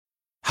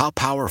How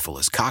powerful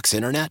is Cox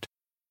Internet?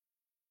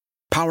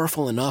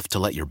 Powerful enough to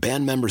let your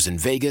band members in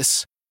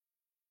Vegas,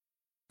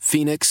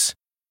 Phoenix,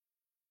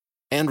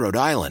 and Rhode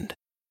Island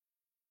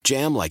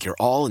jam like you're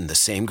all in the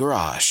same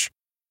garage.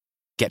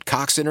 Get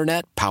Cox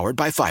Internet powered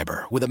by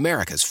fiber with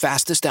America's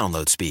fastest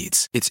download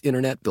speeds. It's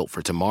internet built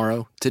for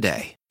tomorrow,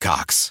 today.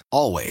 Cox,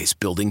 always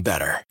building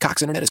better.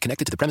 Cox Internet is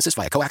connected to the premises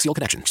via coaxial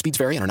connection. Speeds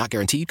vary and are not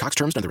guaranteed. Cox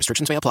terms and other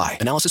restrictions may apply.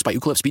 Analysis by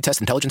Ookla Speed Test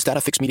Intelligence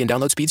Data. Fixed median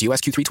download speeds. US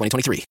Q3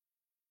 2023.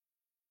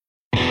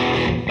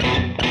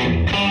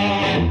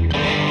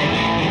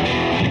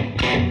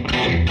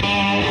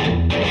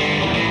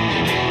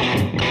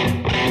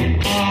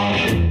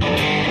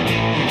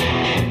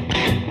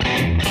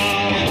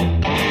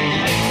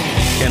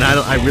 And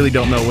I really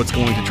don't know what's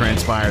going to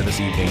transpire this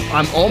evening.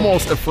 I'm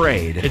almost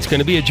afraid. It's going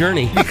to be a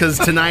journey. Because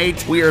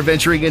tonight we are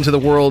venturing into the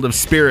world of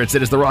spirits.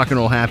 It is the Rock and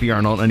Roll Happy Hour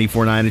on Alt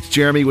 94.9. It's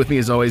Jeremy with me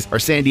as always, our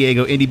San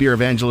Diego indie beer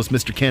evangelist,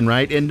 Mr. Ken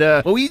Wright.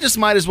 And we just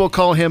might as well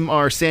call him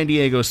our San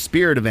Diego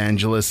spirit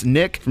evangelist,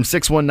 Nick from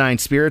 619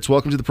 Spirits.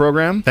 Welcome to the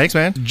program. Thanks,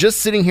 man. Just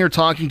sitting here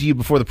talking to you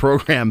before the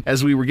program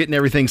as we were getting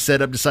everything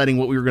set up, deciding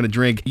what we were going to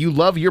drink. You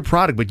love your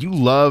product, but you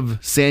love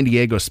San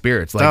Diego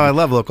spirits. I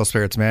love local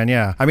spirits, man.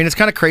 Yeah. I mean, it's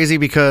kind of crazy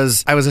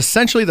because I was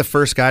essentially the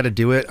first guy to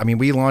do it. I mean,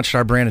 we launched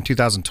our brand in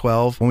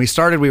 2012. When we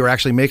started, we were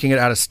actually making it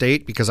out of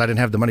state because I didn't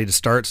have the money to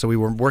start. So we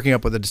were working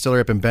up with a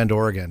distillery up in Bend,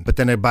 Oregon. But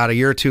then about a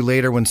year or two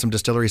later, when some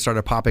distilleries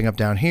started popping up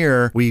down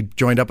here, we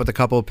joined up with a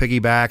couple,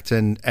 piggybacked,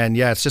 and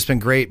yeah, it's just been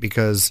great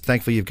because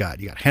thankfully you got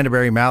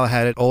Henneberry,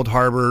 Malahat, Old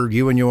Harbor,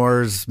 You and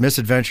Yours,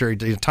 Misadventure,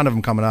 a ton of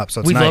them coming up.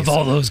 So it's we nice. love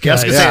all those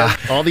guys. Yeah.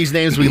 All these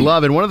names we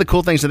love. And one of the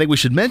cool things I think we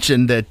should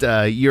mention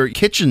that your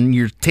kitchen,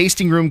 your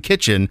tasting room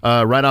kitchen,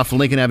 right off of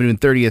Lincoln Avenue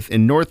and 30th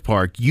in North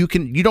Park, you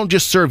don't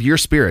just serve your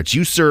spirits,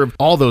 you serve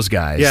all those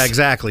guys. Yeah,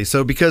 exactly.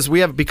 So because we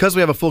have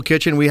a full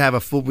kitchen, we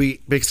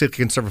basically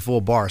can serve a full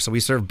bar. So we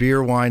serve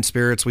beer, wine,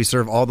 spirits. We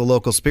serve all the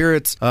local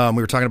spirits. We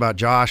were talking about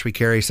Josh. We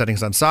carry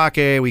settings on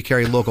sake. We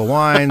carry local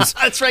wines.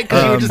 That's right.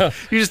 Because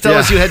you just tell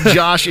us you had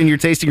Josh in your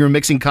tasting room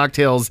mixing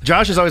cocktails.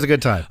 Josh is always a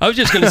good time. I was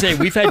just going to say,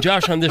 we've had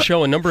Josh on this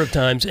show a number of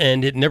times,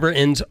 and it never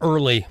ends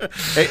early.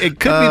 It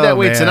could be that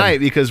way tonight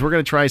because we're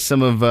going to try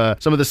some of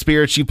the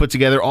spirits you put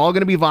together. All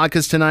going to be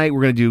vodkas tonight.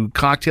 We're going to do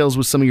cocktails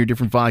with some of your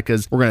different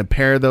vodkas. We're going to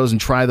pair those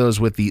and try those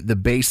with the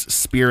base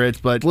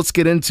spirit. But let's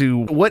get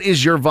into what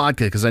is your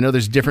vodka, because I know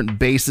there's different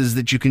bases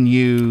that you can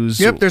use.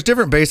 Yep, there's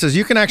different bases.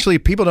 You can actually,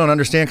 people don't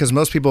understand because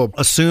most people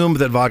assume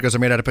that vodkas are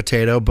made out of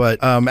potato,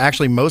 but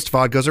actually most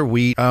vodkas are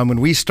wheat.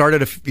 When we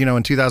started,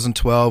 in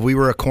 2012, we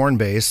were a corn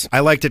base. I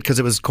liked it because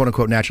it was quote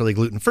unquote naturally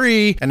gluten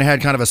free and it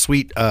had kind of a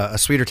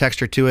sweeter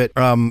texture to it.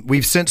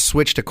 We've since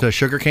switched to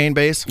sugarcane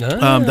base.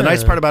 The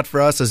nice part about it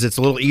for us is it's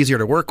a little easier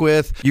to work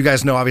with. You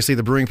guys know obviously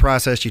the brewing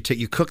process.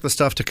 You cook the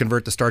stuff to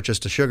convert the starches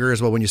to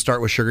sugars. Well, when you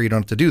start with sugar, you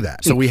don't have to do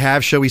that. So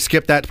we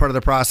skip that part of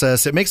the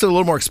process. It makes it a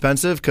little more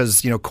expensive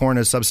because corn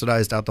is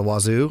subsidized out the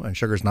wazoo and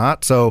sugar's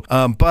not. So,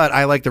 but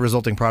I like the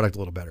resulting product a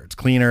little better. It's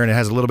cleaner and it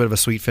has a little bit of a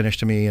sweet finish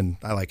to me, and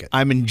I like it.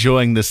 I'm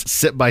enjoying this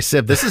sip by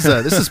sip. This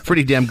is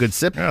pretty damn good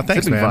sip. Oh,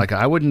 thanks, man. Vodka.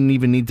 I wouldn't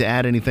even need to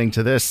add anything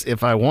to this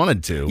if I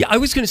wanted to. Yeah, I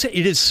was going to say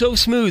it is so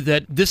smooth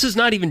that this is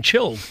not even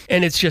chilled,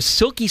 and it's just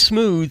silky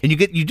smooth. And you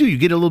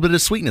get a little bit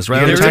of sweetness,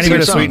 right? There's a tiny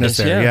bit of sweetness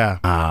there.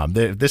 Yeah.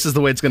 This is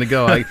the way it's going to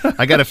go.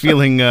 I got a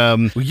feeling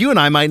you and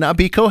I might not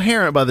be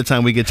coherent by the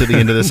time we get to the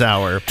end of this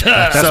hour.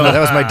 That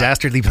was my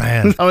dastardly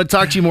plan. I'm going to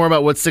talk to you more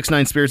about what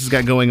 619 Spirits has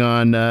got going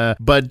on,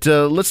 but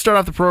let's start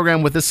off the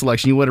program with this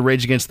selection. You want to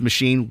Rage Against the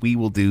Machine? We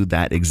will do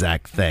that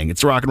exact thing.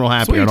 It's Rock and Roll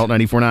Happy on Alt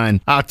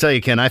 94.9. I'll tell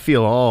you, Ken, I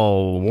feel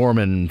all warm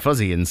and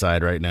fuzzy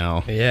inside right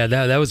now. Yeah,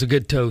 that was a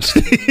good toast.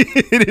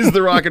 It is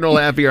the Rock and Roll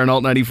Happy Hour on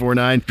Alt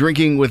 94.9.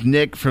 Drinking with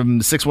Nick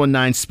from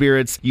 619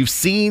 Spirits. You've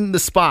seen the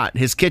spot,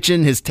 his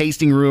kitchen, his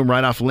tasting room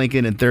right off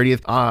Lincoln and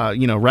 30th.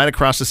 Right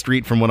across the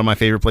street from one of my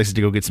favorite places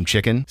to go get some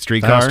chicken.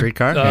 Streetcar.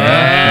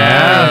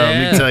 Yeah.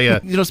 Let me tell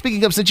you.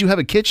 Speaking of, since you have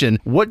a kitchen,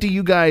 what do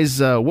you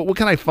guys? What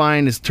can I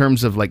find in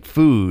terms of like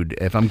food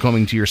if I'm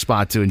coming to your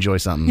spot to enjoy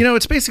something?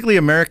 It's basically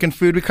American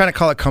food. We kind of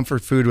call it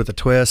comfort food with a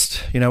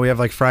twist. We have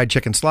like fried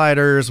chicken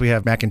sliders. We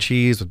have mac and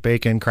cheese with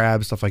bacon,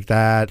 crabs, stuff like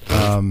that.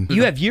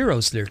 You have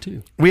gyros there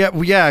too.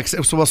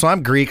 So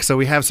I'm Greek, so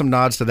we have some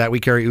nods to that. We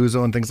carry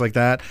ouzo and things like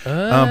that.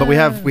 But we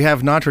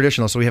have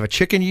non-traditional. So we have a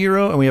chicken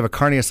gyro and we have a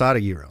carne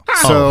asada gyro.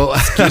 So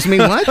excuse me,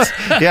 what?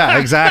 Yeah,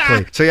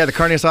 exactly. So yeah, the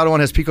carne asada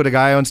one has pico de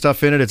gallo and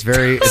stuff in it. It's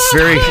very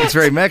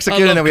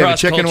Mexican, and then we have a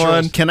chicken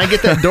one. Can I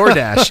get that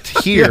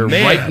DoorDashed here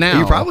right now?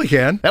 You probably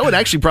can. That would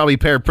actually probably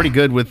pair pretty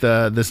good with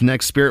this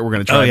next spirit we're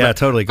going to try. Oh yeah,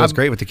 totally. It goes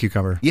great with the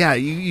cucumber. Yeah,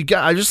 you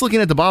got. I was just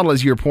looking at the bottle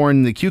as you were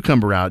pouring the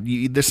cucumber out.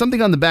 There's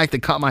something on the back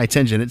that caught my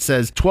attention. It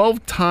says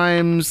 12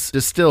 times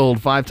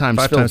distilled, 5 times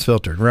filtered. 5 times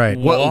filtered, right.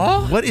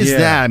 What is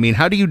that? I mean,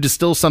 how do you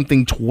distill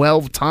something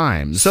 12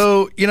 times?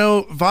 So,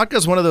 vodka vodka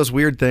is one of those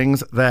weird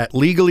things that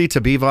legally to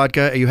be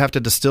vodka, you have to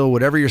distill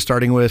whatever you're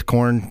starting with,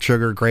 corn,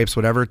 sugar, grapes,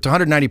 whatever, to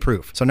 190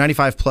 proof. So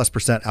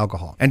 95+%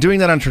 alcohol. And doing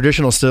that on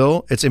traditional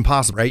still, it's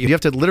impossible, right? You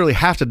have to literally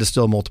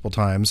distill multiple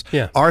times.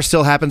 Yeah. Our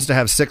still happens to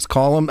have 6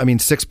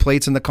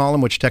 plates in the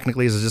column, which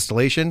technically is a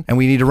distillation. And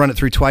we need to run it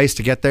through twice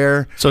to get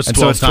there. So it's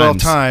 12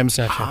 times.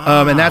 Gotcha.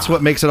 And that's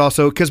what makes it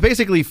also, because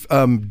basically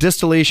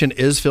distillation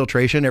is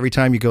filtration every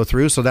time you go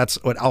through. So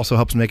that's what also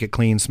helps make it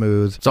clean,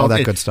 smooth, all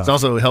that good stuff. It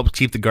also helps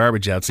keep the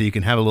garbage out so you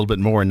can have a little bit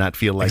more and not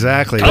feel like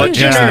exactly.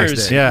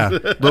 Engineers. Yeah.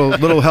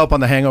 little help on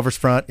the hangovers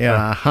front.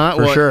 Yeah.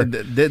 For sure.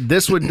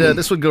 This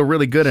would go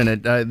really good in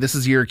it. This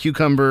is your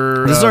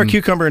cucumber. This is our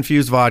cucumber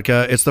infused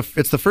vodka. It's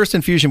the first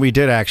infusion we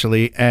did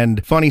actually.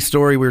 And funny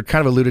story we were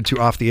kind of alluded to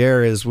off the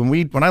air is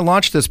when I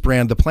launched this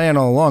brand, the plan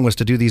all along was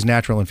to do these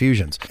natural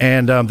infusions.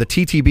 And the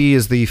TTB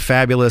is the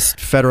fabulous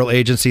federal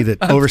agency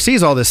that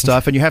oversees all this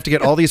stuff, and you have to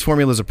get all these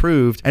formulas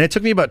approved. And it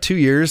took me about 2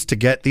 years to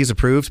get these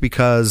approved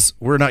because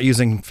we're not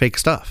using fake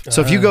stuff.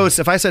 So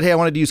if I said, hey, I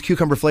wanted to use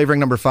cucumber flavoring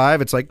number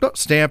 5, it's like, oh,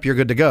 stamp, you're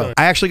good to go.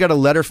 I actually got a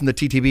letter from the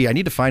TTB, I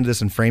need to find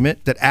this and frame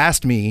it, that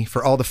asked me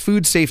for all the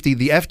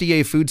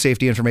FDA food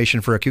safety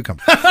information for a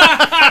cucumber.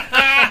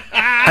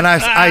 And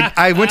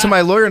I went to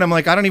my lawyer and I'm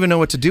like, I don't even know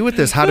what to do with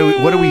this. What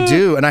do we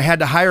do? And I had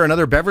to hire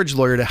another beverage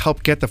lawyer to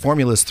help get the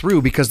formulas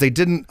through because they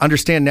didn't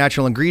understand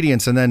natural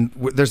ingredients. And then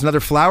there's another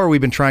flour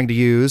we've been trying to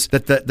use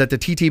that the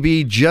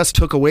TTB just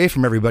took away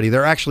from everybody.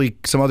 There are actually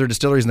some other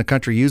distilleries in the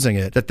country using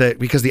it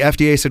because the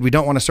FDA said we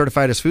don't want to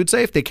certify it as food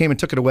safe. They came and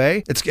took it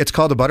away. It's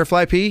called a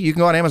butterfly pea. You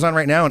can go on Amazon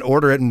right now and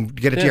order it and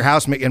get it to your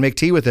house and make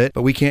tea with it,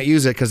 but we can't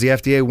use it because the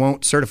FDA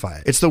won't certify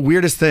it. It's the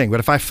weirdest thing.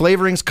 But if I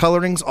flavorings,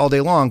 colorings all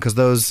day long because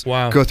those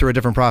go through a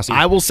different process.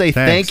 I will say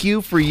thank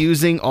you for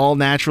using all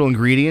natural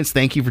ingredients.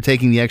 Thank you for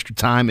taking the extra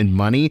time and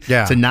money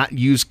to not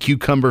use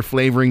cucumber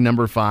flavoring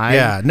number 5.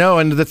 Yeah, no,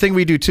 and the thing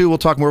we do too, we'll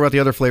talk more about the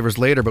other flavors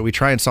later, but we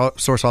try and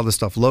source all this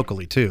stuff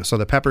locally too. So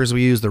the peppers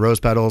we use, the rose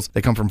petals,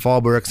 they come from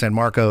Fallbrook, San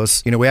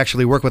Marcos. We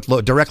actually work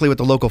directly with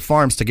the local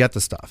farms to get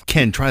the stuff.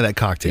 Ken, try that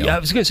cocktail. Yeah, I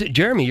was going to say,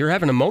 Jeremy, you're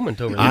having a moment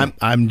over there.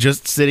 I'm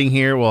just sitting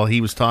here while he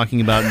was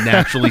talking about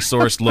naturally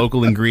sourced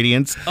local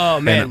ingredients.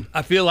 Oh, man,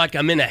 I feel like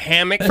I'm in a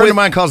hammock. A friend of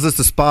mine calls this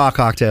the spa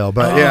cocktail,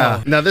 but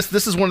yeah. Now,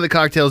 this is one of the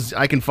cocktails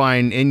I can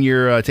find in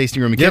your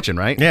tasting room and kitchen,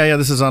 right? Yeah,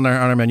 this is on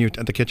our menu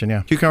at the kitchen,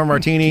 yeah. Cucumber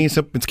martini,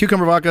 it's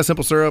cucumber vodka,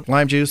 simple syrup,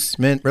 lime juice,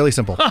 mint, really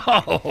simple.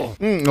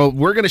 Well,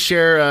 we're gonna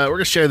share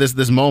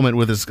this moment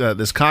with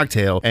this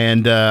cocktail,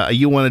 and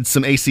you wanted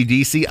some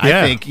AC/DC.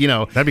 I think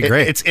that'd be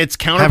great. It's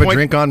counterpoint. Have a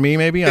drink on me,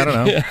 maybe. I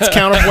don't know. It's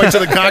counterpoint to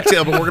the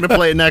cocktail, but we're gonna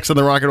play it next on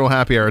the Rock and Roll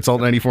Happy Hour. It's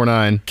Alt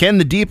 94.9. Ken,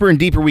 the deeper and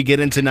deeper we get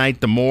in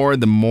tonight, the more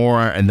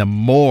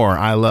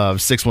I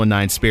love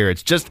 619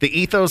 Spirits. Just the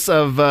ethos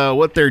of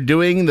what they're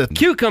doing. The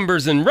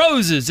cucumbers and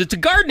roses. It's a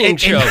gardening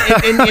show.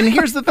 And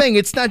here's the thing.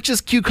 It's not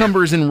just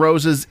cucumbers and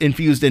roses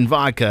infused in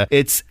vodka.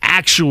 It's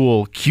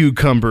actual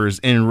cucumbers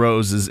and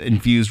roses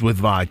infused with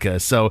vodka.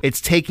 So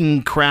it's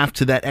taking craft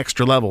to that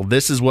extra level.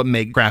 This is what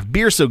makes craft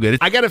beer so good.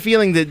 I got a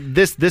feeling that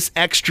this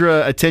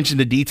extra attention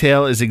to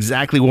detail is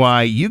exactly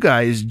why you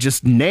guys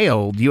just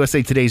nailed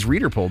USA Today's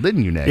reader poll,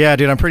 didn't you, Nick? Yeah,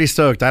 dude, I'm pretty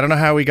stoked. I don't know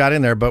how we got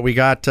in there, but we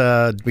got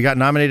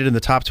nominated in the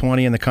top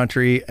 20 in the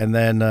country, and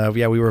then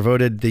we were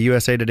voted the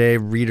USA Today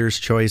Reader's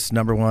Choice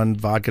 #1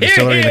 vodka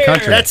distillery in the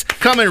country. That's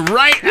coming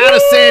right out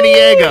of San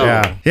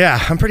Diego. Yeah,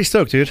 I'm pretty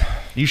stoked, dude.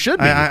 You should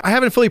be. I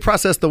haven't fully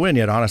processed the win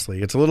yet,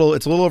 honestly. It's a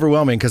little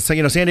overwhelming because San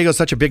Diego's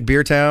such a big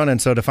beer town,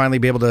 and so to finally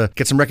be able to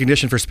get some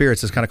recognition for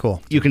spirits is kind of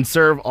cool. You can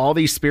serve all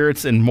these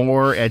spirits and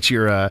more at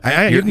your.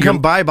 You can come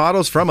buy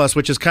bottles from us,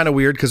 which is kind of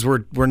weird because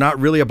we're not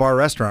really a bar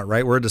restaurant,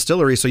 right? We're a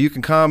distillery, so you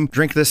can come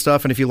drink this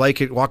stuff, and if you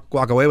like it,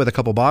 walk away with a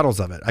couple bottles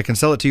of it. I can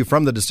sell it to you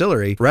from the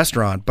distillery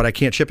restaurant, but I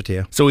can't ship it to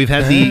you. So we've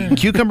had the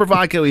cucumber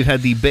vodka, we've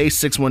had the base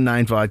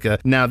 619 vodka.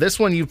 Now this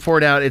one you've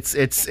poured out,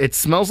 it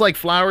smells like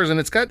flowers, and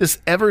it's got this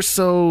ever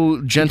so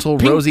gentle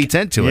rosy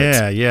tint to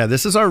it. Yeah.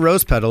 This is our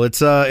rose petal.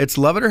 It's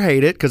love it or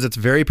hate it because it's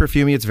very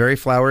perfumey, it's very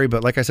flowery,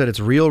 but like I said, it's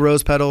real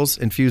rose petals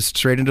infused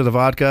straight into the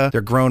vodka.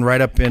 They're grown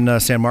right up in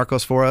San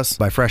Marcos for us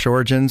by Fresh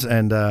Origins.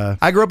 And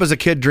I grew up as a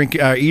kid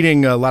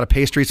eating a lot of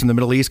pastries from the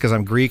Middle East because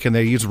I'm Greek and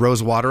they use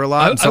rose water a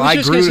lot.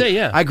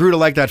 I grew to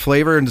like that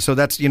flavor, and so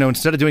that's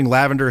instead of doing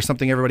lavender or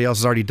something everybody else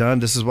has already done,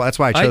 that's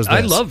why I chose this.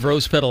 I love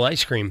rose petal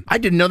ice cream. I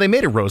didn't know they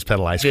made a rose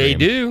petal ice cream. They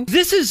do.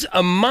 This is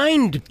a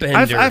mind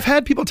bender. I've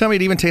had people tell me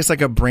it even tastes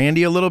like a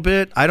brandy a little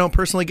bit. I don't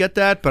personally get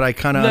that, but I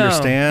kind of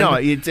understand. No,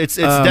 it's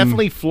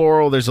definitely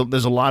floral. There's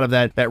a lot of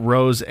that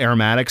rose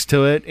aromatics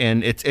to it,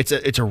 and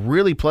it's a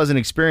really pleasant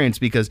experience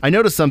because I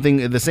noticed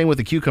something the same with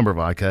the cucumber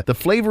vodka. The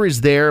flavor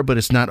is there, but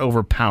it's not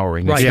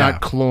overpowering. It's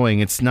not cloying.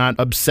 It's not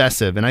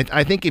obsessive. And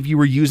I think if you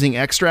were using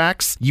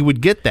extracts, you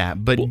would get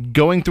that. But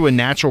going through a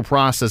natural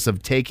process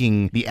of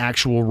taking the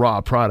actual raw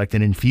raw product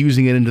and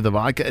infusing it into the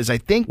vodka is, I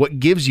think, what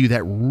gives you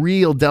that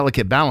real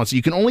delicate balance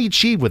you can only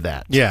achieve with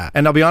that. Yeah,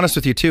 and I'll be honest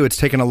with you too, it's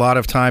taken a lot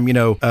of time.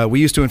 We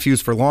used to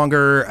infuse for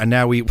longer, and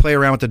now we play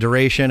around with the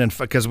duration, and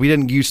because we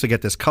didn't used to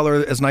get this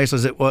color as nice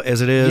as it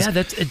is. Yeah,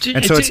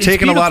 it's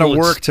taken a lot of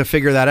work to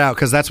figure that out,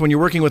 because that's when you're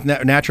working with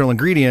natural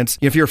ingredients.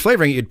 If you're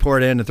flavoring it, you'd pour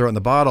it in and throw it in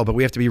the bottle, but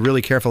we have to be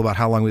really careful about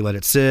how long we let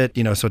it sit,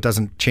 so it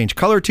doesn't change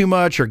color too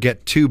much or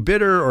get too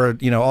bitter or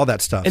all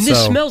that stuff. And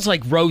this smells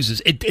like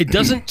roses. It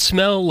doesn't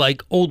smell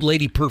like old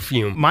lady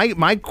perfume.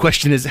 My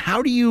question is,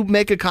 how do you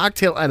make a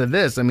cocktail out of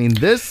this? I mean,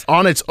 this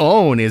on its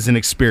own is an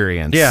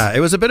experience. Yeah, it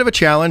was a bit of a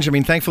challenge. I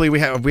mean, thankfully we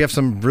have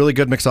some really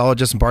good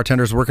mixologists and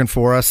bartenders working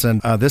for us,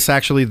 and this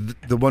actually,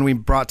 the one we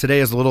brought today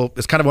is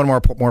kind of one of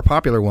our more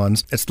popular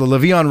ones. It's the La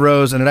Vie en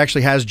Rose, and it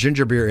actually has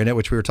ginger beer in it,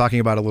 which we were talking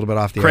about a little bit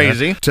off the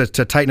air.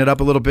 To tighten it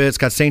up a little bit. It's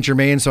got Saint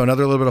Germain, so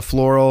another little bit of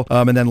floral,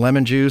 and then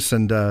lemon juice,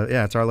 and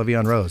it's our La Vie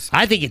en Rose.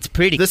 I think it's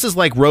pretty. This is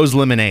like rose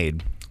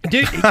lemonade.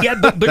 Dude, yeah,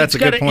 but That's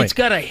it's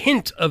got a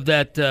hint of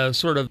that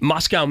sort of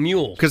Moscow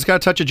Mule. Because it's got a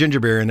touch of ginger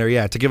beer in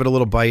there, to give it a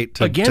little bite.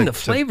 The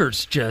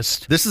flavor's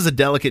just... This is a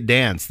delicate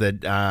dance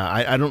that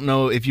I don't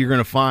know if you're going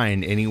to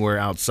find anywhere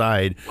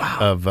outside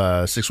of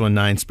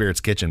 619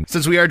 Spirits Kitchen.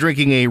 Since we are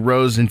drinking a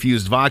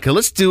rose-infused vodka,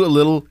 let's do a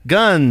little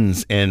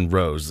Guns and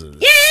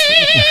Roses.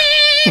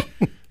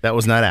 That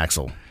was not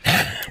Axel.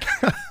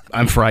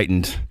 I'm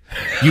frightened.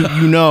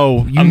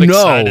 I'm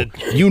excited.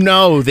 You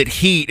know that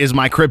heat is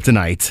my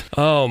kryptonite.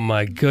 Oh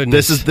my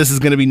goodness. This is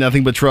going to be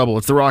nothing but trouble.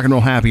 It's the Rock and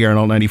Roll Happy Hour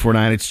on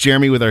 94.9. It's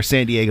Jeremy with our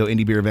San Diego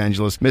indie beer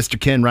evangelist, Mr.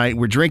 Ken Wright.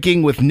 We're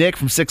drinking with Nick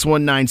from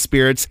 619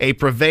 Spirits, a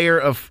purveyor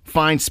of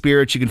fine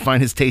spirits. You can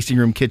find his tasting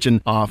room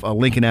kitchen off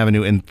Lincoln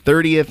Avenue and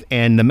 30th,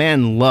 and the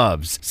man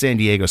loves San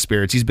Diego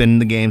spirits. He's been in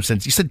the game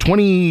since, you said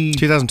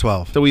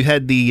 2012. So we've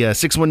had the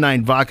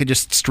 619 vodka,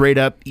 just straight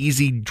up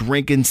easy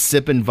drinking,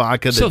 sipping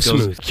vodka. So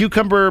smooth.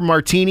 Cucumber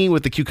martini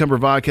with the cucumber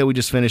vodka. We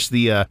just finished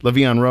the La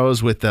Vie en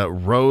Rose with the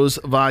rose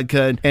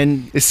vodka.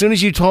 And as soon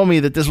as you told me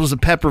that this was a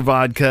pepper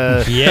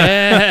vodka...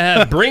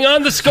 Yeah, bring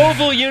on the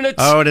Scoville units.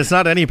 Oh, and it's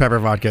not any pepper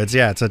vodka.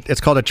 It's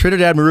called a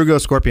Trinidad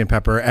Morugo scorpion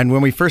pepper. And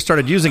when we first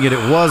started using it,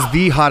 it was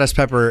the hottest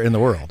pepper in the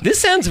world.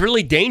 This sounds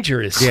really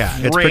dangerous. Yeah,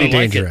 it's pretty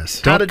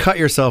dangerous. Don't cut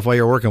yourself while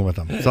you're working with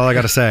them. That's all I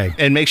got to say.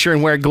 And make sure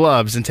and wear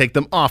gloves and take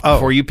them off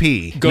before you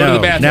pee. Go to the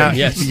bathroom. Now,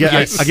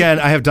 yes. Again,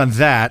 I have done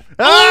that.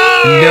 Oh!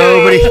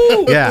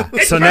 Nobody. Yeah.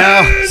 So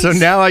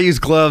now I use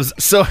gloves.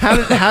 So how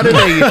did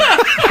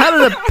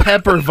a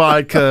pepper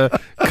vodka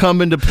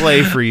come into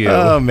play for you?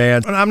 Oh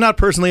man, I'm not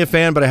personally a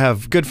fan, but I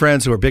have good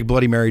friends who are big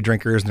Bloody Mary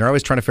drinkers, and they're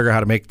always trying to figure out how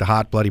to make the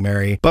hot Bloody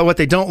Mary. But what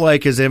they don't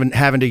like is even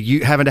having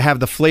to have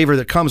the flavor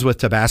that comes with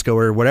Tabasco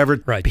or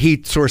whatever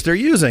heat source they're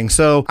using.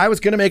 So I was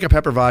going to make a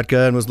pepper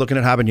vodka and was looking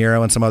at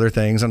habanero and some other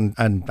things, and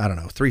I don't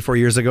know, 3-4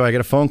 years ago, I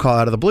get a phone call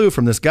out of the blue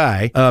from this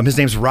guy. His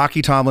name's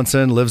Rocky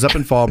Tomlinson, lives up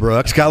in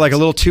Fallbrook. He's got like a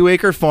little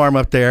 2-acre farm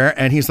up there,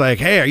 and he's like,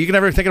 "Hey, are you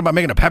ever thinking about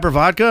making a pepper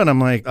vodka?" And I'm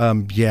like,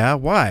 "Yeah,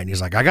 why?" And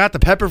he's like, "I got the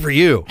pepper for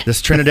you,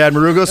 this Trinidad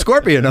Morugo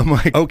Scorpion." I'm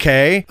like,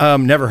 "Okay,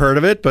 never heard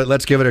of it, but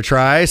let's give it a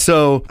try."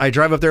 So I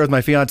drive up there with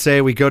my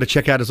fiance. We go to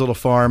check out his little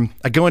farm.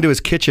 I go into his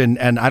kitchen,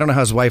 and I don't know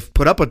how his wife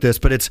put up with this,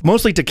 but it's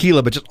mostly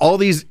tequila, but just all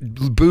these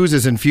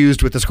boozes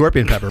infused with the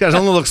scorpion pepper. He has his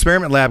own little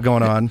experiment lab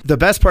going on. The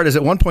best part is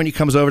at one point he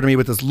comes over to me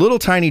with this little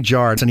tiny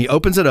jar, and he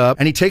opens it up,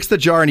 and he takes the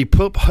jar and he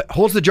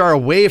holds the jar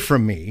away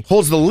from me,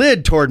 holds the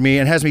lid toward me,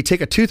 and has me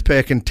take a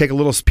toothpick and take a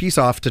little piece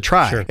off to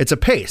try. Sure. It's a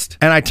paste.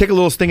 And I take a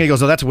little thing, and he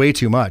goes, "Oh, that's way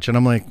too much." And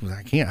I'm like,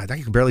 "I can't. I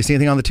can barely see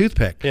anything on the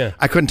toothpick." Yeah.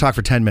 I couldn't talk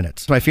for 10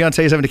 minutes. My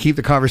fiance is having to keep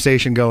the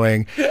conversation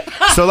going.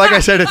 So like I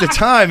said, at the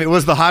time, it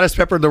was the hottest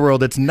pepper in the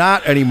world. It's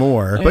not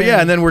anymore. But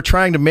yeah, and then we're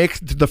trying to make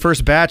the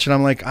first batch, and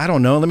I'm like, I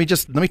don't know. Let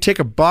me take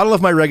a bottle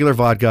of my regular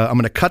vodka. I'm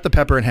going to cut the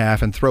pepper in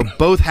half and throw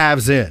both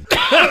halves in.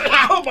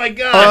 Oh my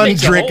God.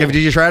 Undrinkable.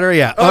 Did you try it already?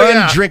 Yeah.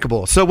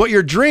 Undrinkable. So what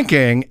you're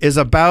drinking is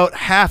about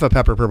half a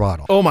pepper per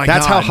bottle. Oh my God.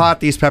 That's how hot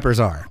these peppers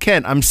are.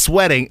 Ken, I'm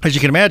sweating. As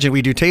you can imagine,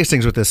 we do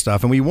tastings with this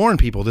stuff, and we warn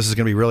people this is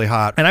going to be really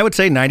hot. And I would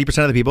say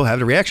 90% of the people have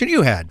the reaction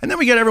you had. And then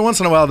we get every once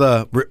in a while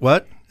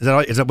what?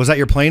 Was that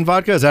your plain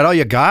vodka? Is that all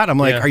you got? I'm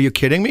like, Are you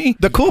kidding me?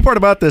 The cool part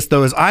about this,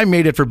 though, is I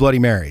made it for Bloody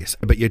Marys.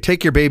 But you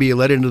take your baby, you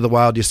let it into the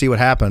wild, you see what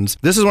happens.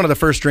 This is one of the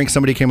first drinks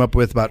somebody came up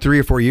with about 3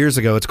 or 4 years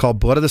ago. It's called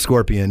Blood of the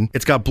Scorpion.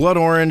 It's got blood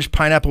orange,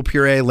 pineapple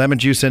puree, lemon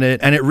juice in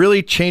it, and it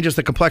really changes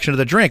the complexion of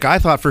the drink. I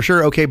thought for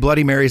sure, okay,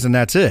 Bloody Marys, and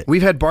that's it.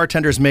 We've had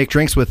bartenders make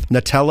drinks with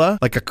Nutella,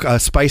 like a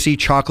spicy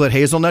chocolate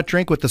hazelnut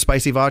drink with the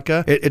spicy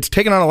vodka. It's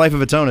taken on a life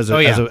of its own as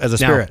a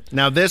spirit.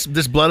 Now this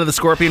Blood of the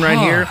Scorpion right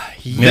here,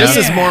 this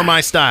is more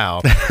my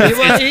style.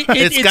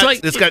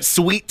 It's got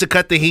sweet to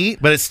cut the heat,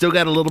 but it's still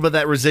got a little bit of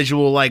that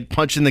residual like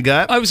punch in the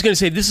gut. I was going to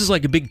say, this is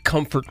like a big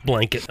comfort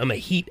blanket. I'm a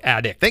heat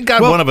addict. Thank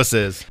God one of us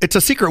is. It's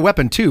a secret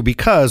weapon, too,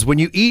 because when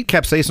you eat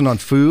capsaicin on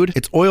food,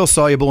 it's oil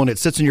soluble and it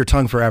sits in your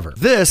tongue forever.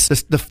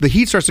 The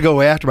heat starts to go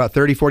away after about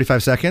 30,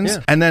 45 seconds.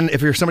 Yeah. And then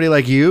if you're somebody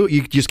like you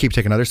just keep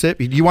taking another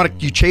sip.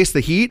 You chase the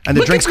heat, and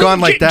the drink's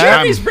gone like that.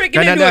 Jeremy's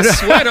breaking into a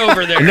sweat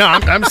over there. No,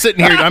 I'm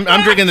sitting here.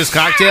 I'm drinking this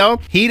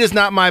cocktail. Heat is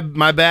not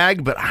my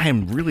bag, but I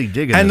am really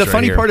digging and this. The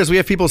funny funny part is we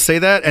have people say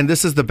that, and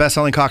this is the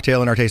best-selling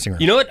cocktail in our tasting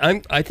room. You know what?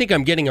 I think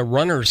I'm getting a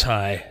runner's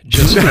high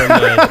just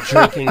from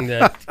drinking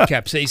that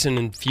capsaicin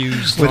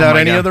infused. Without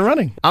any other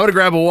running. I'm gonna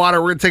grab a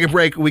water. We're gonna take a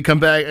break. When we come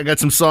back, I got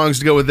some songs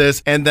to go with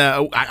this, and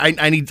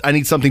I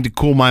need something to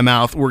cool my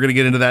mouth. We're gonna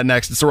get into that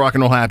next. It's the Rock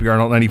and Roll Happy Hour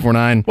on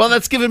 94.9. Well,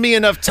 that's given me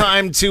enough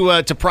time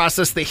to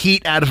process the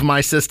heat out of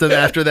my system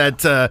after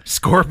that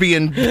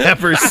Scorpion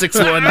Pepper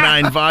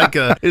 619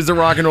 vodka. Is the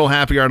Rock and Roll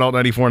Happy Hour on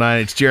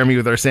 94.9. It's Jeremy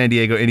with our San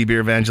Diego indie beer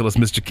evangelist,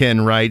 Mr.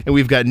 Ken Wright, and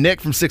we've got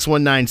Nick from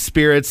 619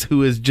 Spirits,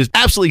 who is just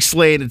absolutely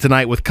slaying it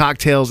tonight with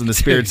cocktails and the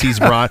spirits he's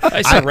brought.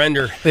 I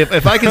surrender.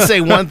 If I can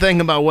say one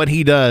thing about what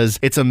he does,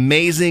 it's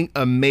amazing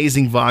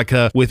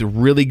vodka with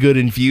really good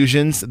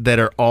infusions that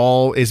are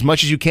all, as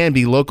much as you can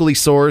be, locally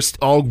sourced,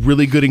 all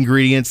really good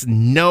ingredients,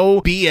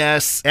 no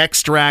BS,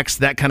 extracts,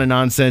 that kind of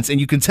nonsense. And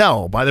you can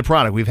tell by the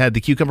product. We've had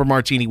the cucumber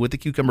martini with the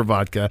cucumber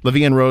vodka, La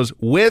Vie en Rose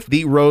with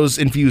the rose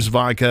infused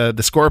vodka.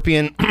 The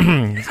Scorpion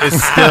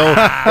is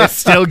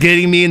still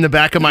getting me in the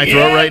back of my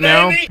throat right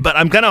now. But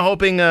I'm kind of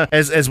hoping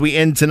as we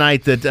end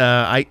tonight that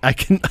I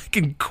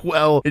can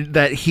quell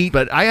that heat.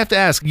 But I have to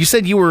ask, you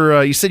said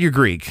you're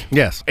Greek.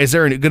 Yes. Is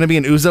there going to be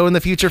an ouzo in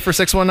the future for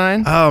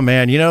 619? Oh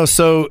man,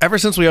 so ever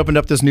since we opened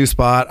up this new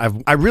spot,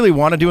 I really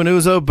want to do an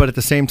ouzo, but at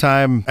the same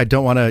time, I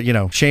don't want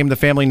to, shame the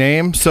family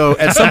name. So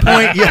at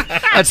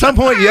some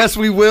point, yes,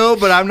 we will,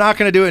 but I'm not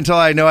going to do it until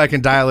I know I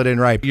can dial it in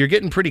right. You're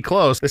getting pretty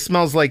close. It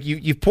smells like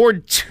you've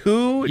poured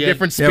two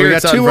different spirits. Yeah,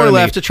 we got two more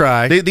left to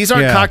try. These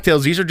aren't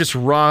cocktails. These are just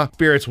raw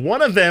spirits.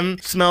 One of them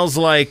smells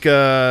like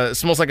a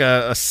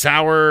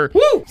sour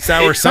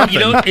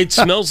something. It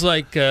smells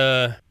like.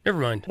 Never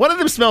mind. One of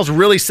them smells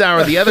really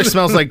sour. The other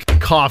smells like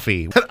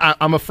coffee.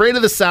 I'm afraid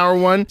of the sour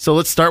one. So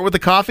let's start with the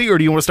coffee, or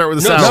do you want to start with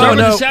the sour one? Start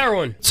with the sour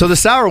one. So the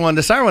sour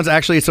one's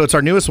actually, so it's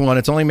our newest one.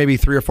 It's only maybe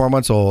 3 or 4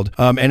 months old,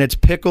 and it's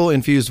pickle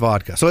infused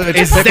vodka. So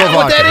it's pickle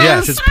vodka.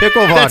 Yes, it's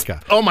pickle vodka.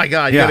 Oh my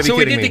God! You gotta be so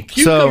we kidding did me. the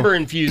cucumber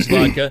infused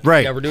vodka.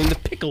 Right. Yeah, we're doing the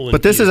pickle infused.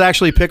 But this is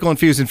actually pickle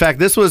infused. In fact,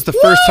 this was the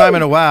first time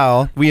in a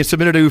while we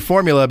submitted a new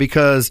formula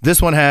because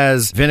this one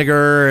has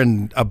vinegar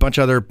and a bunch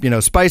of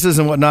other spices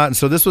and whatnot. And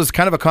so this was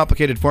kind of a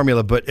complicated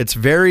formula, but it's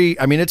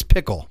it's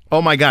pickle.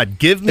 Oh my God!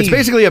 It's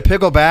basically a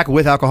pickleback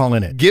with alcohol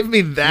in it. Give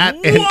me that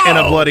and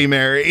a Bloody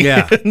Mary.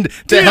 Yeah.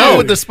 To hell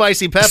with the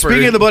spicy pepper.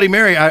 Speaking of the Bloody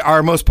Mary,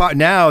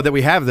 now that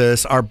we have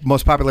this, our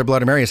most popular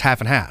Bloody Mary is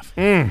half and half.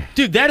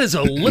 Dude, that is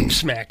a lip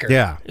smacker.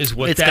 Yeah, is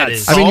what that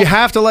is. I mean, you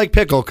have to like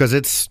pickle because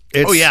it's.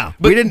 Oh yeah,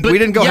 we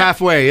didn't go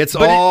halfway. It's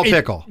all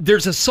pickle.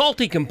 There's a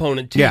salty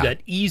component too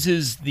that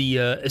eases the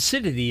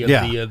acidity of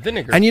the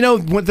vinegar.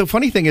 And what the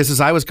funny thing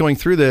is I was going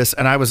through this,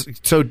 and I was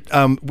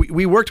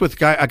we worked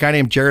with a guy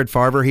named Jared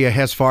Farver. He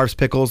has Farv's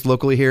Pickles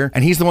locally here,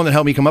 and he's the one that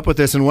helped me come up with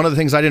this. And one of the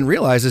things I didn't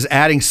realize is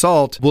adding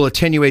salt will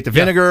attenuate the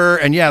vinegar.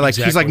 And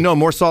he's like, no,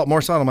 more salt.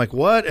 I'm like,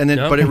 what? And then,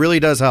 but it really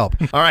does help.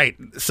 All right,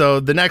 so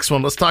the next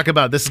one, let's talk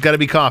about. This has got to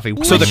be coffee.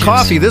 So the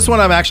coffee, this one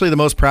I'm actually the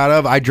most proud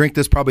of. I drink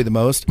this probably the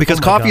most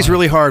because coffee's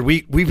really hard.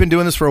 We've been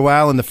doing this for a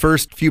while, and the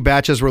first few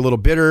batches were a little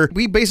bitter.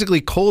 We basically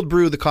cold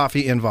brew the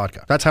coffee in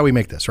vodka. That's how we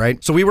make this,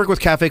 right? So we work with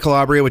Cafe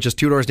Calabria, which is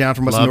 2 doors down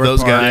from us in North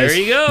Park. Guys. There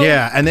you go.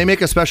 Yeah, and they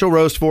make a special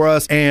roast for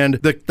us. And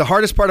the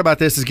hardest part about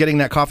this is getting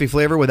that coffee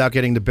flavor without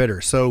getting the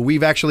bitter. So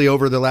we've actually,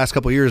 over the last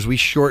couple of years, we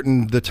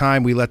shortened the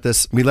time we let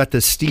this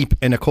steep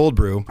in a cold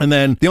brew. And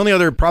then the only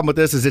other problem with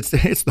this is it's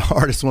the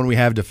hardest one we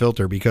have to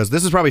filter, because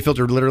this is probably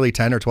filtered literally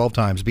 10 or 12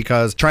 times,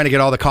 because trying to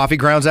get all the coffee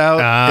grounds out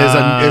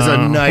is a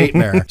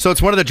nightmare. So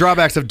it's one of the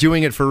drawbacks of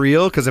doing it for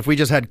real, because if we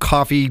just had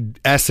coffee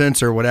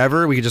essence or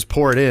whatever, we could just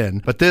pour it in.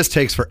 But this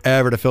takes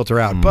forever to filter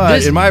out.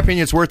 But in my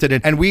opinion, it's worth it.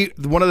 And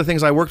one of the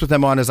things I worked with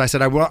them on is I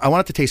said, I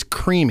want it to taste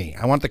creamy.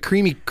 I want the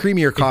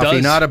creamier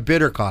coffee, not a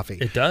bitter coffee.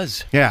 It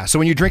does. Yeah. So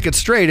when you drink it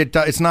straight,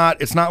 it's not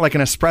like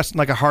an espresso,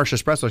 like a harsh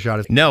espresso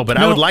shot.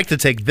 I would like to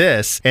take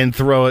this and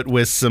throw it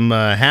with some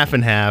half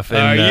and half.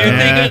 And, you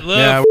think it?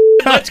 Yeah.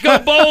 Let's go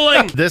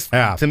bowling. This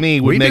to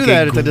me would we make do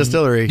that at the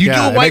distillery. You do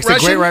a White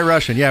Russian? A great White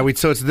Russian. Yeah.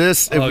 So it's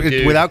this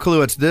without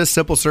Kahlua. It's this,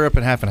 simple syrup,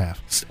 and half and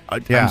half.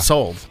 I'm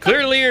sold.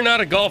 Clearly, you're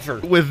not a golfer.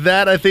 With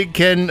that, I think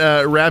Ken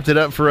wrapped it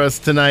up for us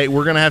tonight.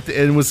 We're gonna have to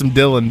end with some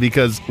Dylan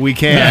because we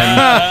can.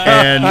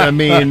 And I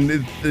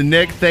mean,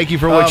 Nick, thank you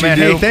for what you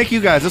do. Hey, thank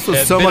you guys. This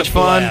was so much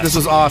fun. This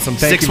was awesome.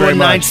 Thank you very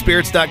much.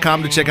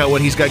 619spirits.com to check out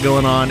what he's got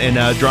going on,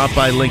 and drop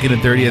by Lincoln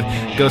and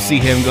 30th. Go see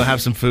him. Go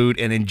have some food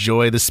and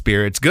enjoy the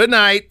spirits. Good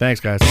night.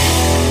 Thanks, guys.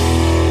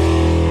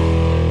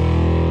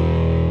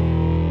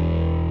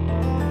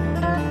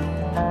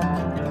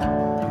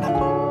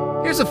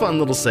 Here's a fun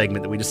little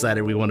segment that we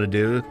decided we want to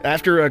do.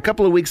 After a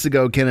couple of weeks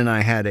ago, Ken and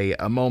I had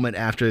a moment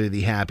after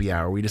the happy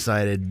hour. We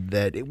decided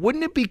that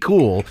wouldn't it be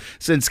cool,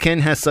 since Ken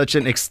has such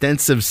an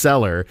extensive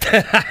cellar,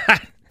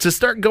 to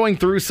start going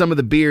through some of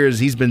the beers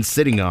he's been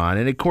sitting on,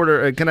 and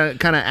kind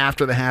of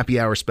after the happy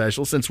hour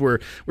special. Since we're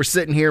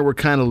sitting here, we're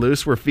kind of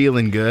loose, we're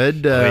feeling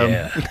good.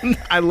 I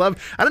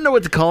don't know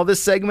what to call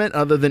this segment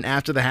other than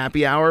after the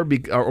happy hour,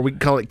 or we can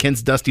call it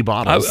Ken's Dusty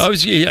Bottles.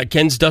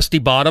 Ken's Dusty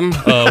Bottom.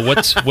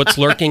 What's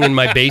lurking in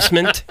my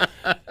basement?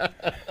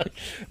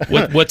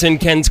 What's in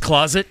Ken's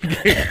closet?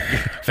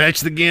 Fetch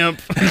the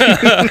gimp.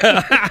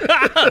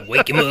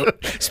 Wake him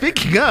up.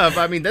 Speaking of,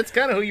 I mean, that's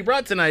kind of who you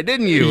brought tonight,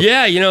 didn't you?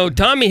 Yeah,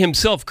 Tommy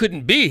himself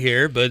couldn't be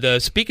here,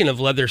 but speaking of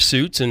leather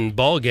suits and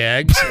ball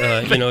gags,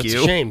 it's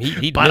a shame.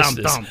 He'd miss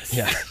this.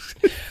 Yeah.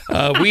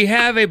 We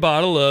have a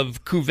bottle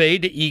of Cuvée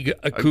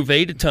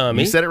de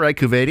Tommy. You said it right,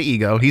 Cuvée de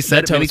Ego. He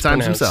said it many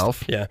times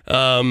himself. Yeah.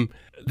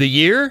 The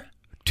year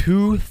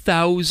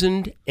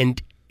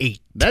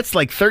 2008. That's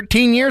like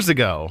 13 years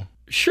ago.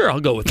 Sure,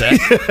 I'll go with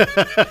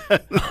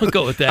that. I'll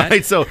go with that. All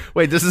right, so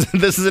wait, this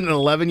is an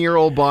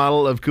 11-year-old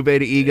bottle of Cuvée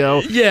de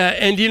Ego. Yeah,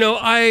 and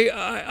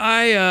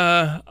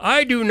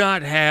I do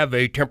not have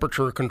a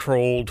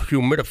temperature-controlled,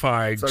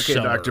 humidified It's okay,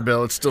 cellar. Dr.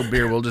 Bill. It's still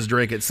beer. We'll just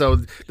drink it. So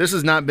this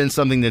has not been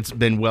something that's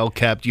been well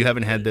kept. You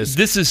haven't had this.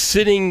 This is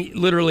sitting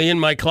literally in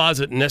my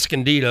closet in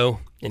Escondido,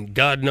 and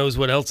God knows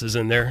what else is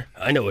in there.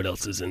 I know what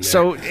else is in there.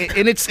 So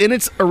in its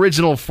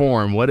original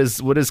form, what is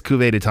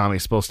Cuvée de Tommy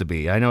supposed to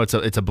be? I know it's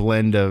a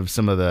blend of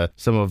some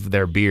of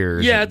their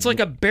beers. Yeah, it's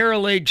like a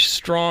barrel-aged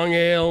strong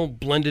ale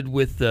blended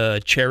with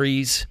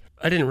cherries.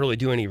 I didn't really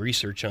do any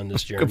research on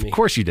this, Jeremy. Of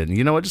course you didn't.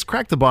 You know what? Just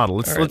crack the bottle.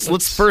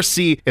 Let's first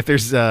see if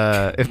there's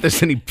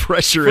any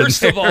pressure in there.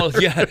 First of all,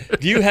 yeah.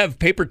 Do you have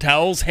paper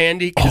towels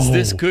handy? Because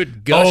this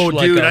could gush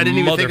like dude, a I didn't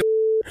even mother.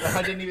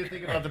 I didn't even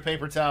think about the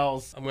paper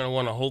towels. I'm going to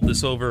want to hold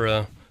this over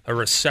a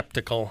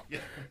receptacle.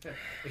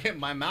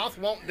 My mouth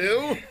won't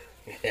do.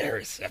 A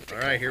receptacle.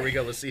 All right, here we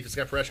go. Let's see if it's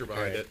got pressure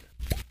behind it.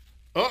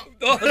 Oh,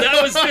 that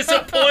was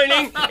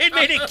disappointing. It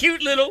made a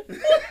cute little.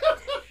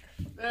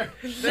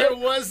 There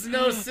was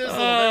no sizzle.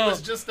 There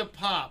was just a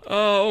pop.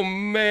 Oh,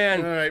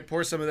 man. All right,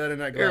 pour some of that in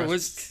that glass. Here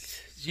was.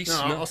 You No,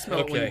 smell? I'll smell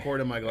it when you pour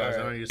it in my glass.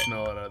 All I right. don't need to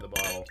smell it out of the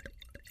bottle.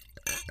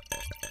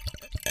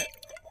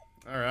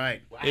 All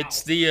right. Wow.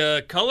 It's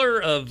the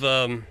color of.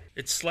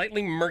 It's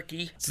slightly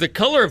murky. It's the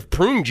color of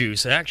prune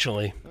juice,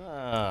 actually.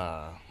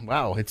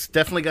 Wow. It's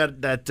definitely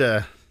got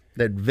that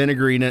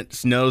vinegary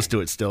nose to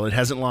it still. It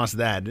hasn't lost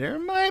that. There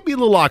might be a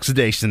little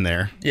oxidation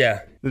there.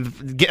 Yeah.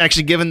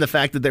 Actually, given the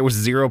fact that there was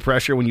zero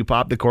pressure when you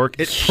popped the cork,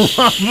 it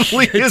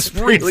probably is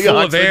really full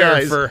of air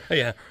oxidized.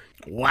 yeah.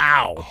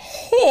 Wow.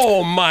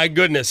 Oh, my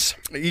goodness.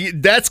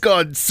 That's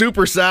gone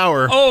super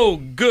sour. Oh,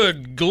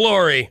 good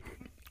glory.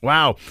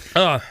 Wow.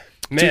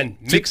 Man,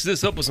 mix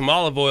this up with some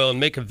olive oil and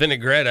make a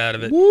vinaigrette out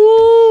of it.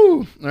 Woo!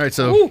 All right,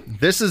 so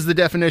this is the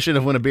definition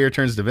of when a beer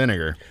turns to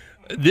vinegar.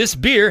 This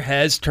beer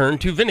has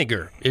turned to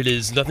vinegar. It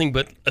is nothing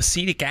but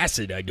acetic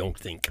acid, I don't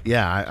think.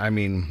 Yeah, I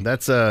mean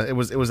that's it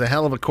was a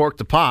hell of a cork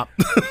to pop.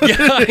 Yeah,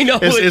 I know.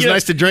 It's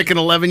nice to drink an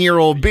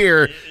 11-year-old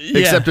beer,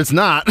 except it's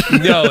not.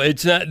 No,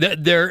 it's not.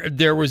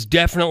 There was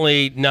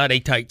definitely not a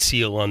tight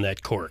seal on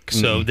that cork.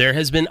 So there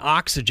has been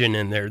oxygen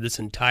in there this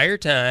entire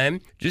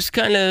time, just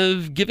kind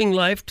of giving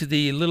life to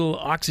the little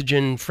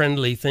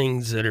oxygen-friendly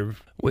things that are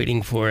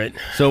waiting for it.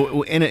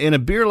 So in a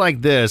beer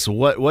like this,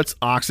 what's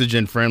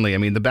oxygen friendly? I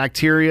mean, the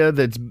bacteria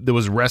that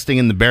was resting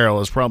in the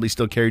barrel is probably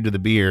still carried to the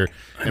beer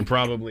and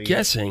probably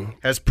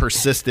has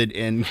persisted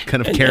in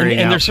kind of carrying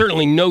out. And there's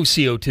certainly no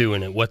CO2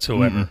 in it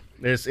whatsoever.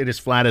 It is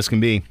flat as can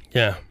be.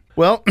 Yeah.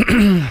 Well,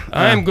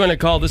 I'm going to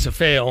call this a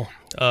fail.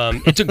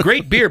 It's a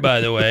great beer,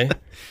 by the way.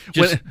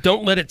 Just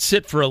don't let it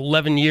sit for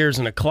 11 years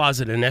in a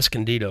closet in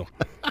Escondido.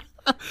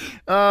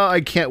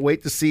 I can't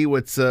wait to see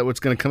what's going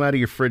to come out of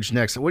your fridge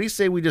next. What do you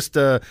say we just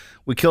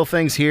we kill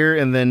things here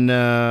and then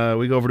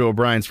we go over to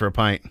O'Brien's for a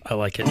pint? I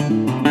like it.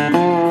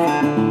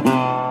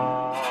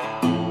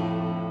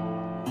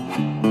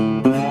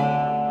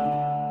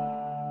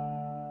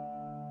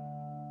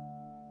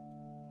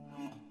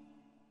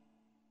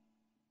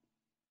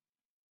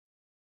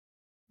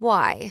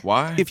 Why?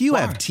 Why? If you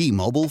have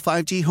T-Mobile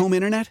 5G home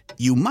internet,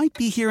 you might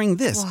be hearing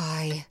this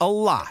Why? a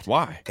lot.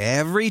 Why?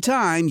 Every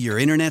time your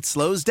internet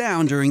slows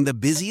down during the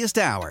busiest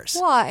hours.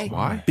 Why?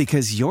 Why?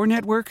 Because your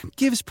network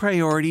gives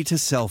priority to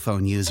cell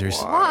phone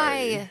users.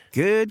 Why?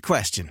 Good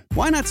question.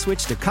 Why not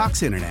switch to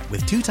Cox Internet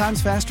with 2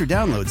 times faster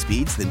download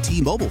speeds than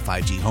T-Mobile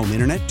 5G home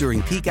internet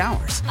during peak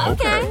hours?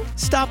 Okay.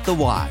 Stop the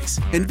whys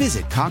and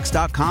visit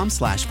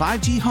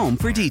cox.com/5G home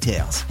for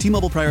details.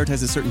 T-Mobile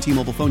prioritizes certain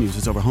T-Mobile phone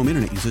users over home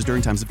internet users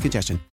during times of congestion.